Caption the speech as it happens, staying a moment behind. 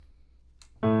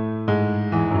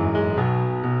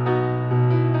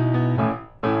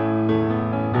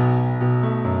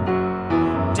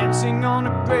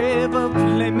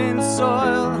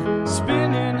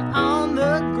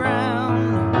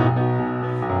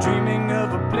dreaming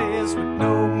of a place with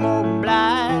no more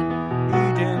blight,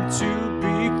 Eden to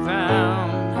be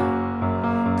found,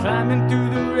 climbing through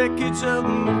the wreckage of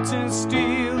molten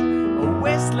steel, a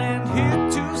wasteland here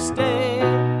to stay.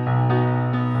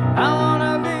 I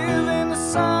wanna live in the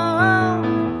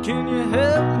sun, can you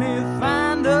help me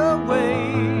find a way?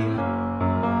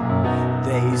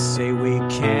 They say we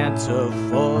can't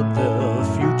afford the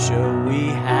future we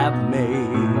have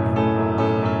made,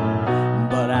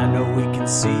 but I know we can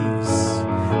seize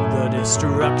the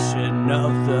destruction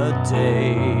of the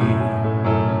day.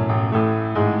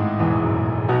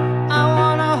 I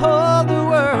wanna hold the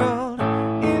world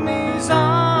in these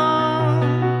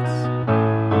arms,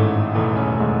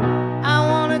 I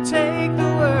wanna take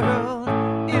the world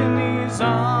in these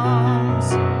arms.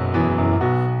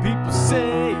 People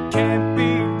say it can't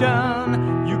be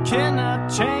done, you cannot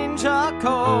change our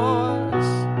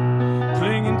course,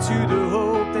 clinging to the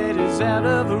hope that is out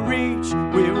of reach.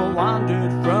 We were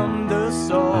wandered from the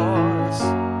source,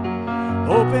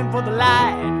 hoping for the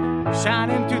light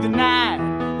shining through the night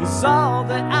is all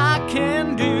that I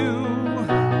can do.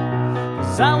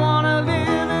 'Cause I wanna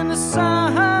live in the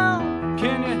sun,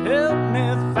 can you help me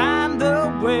find the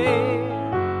way?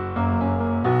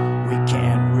 We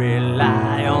can't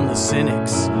rely on the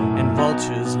cynics and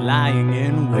vultures lying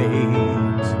in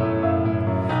wait.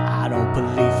 I don't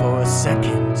believe for a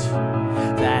second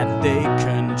that they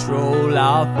control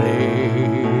our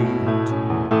fate.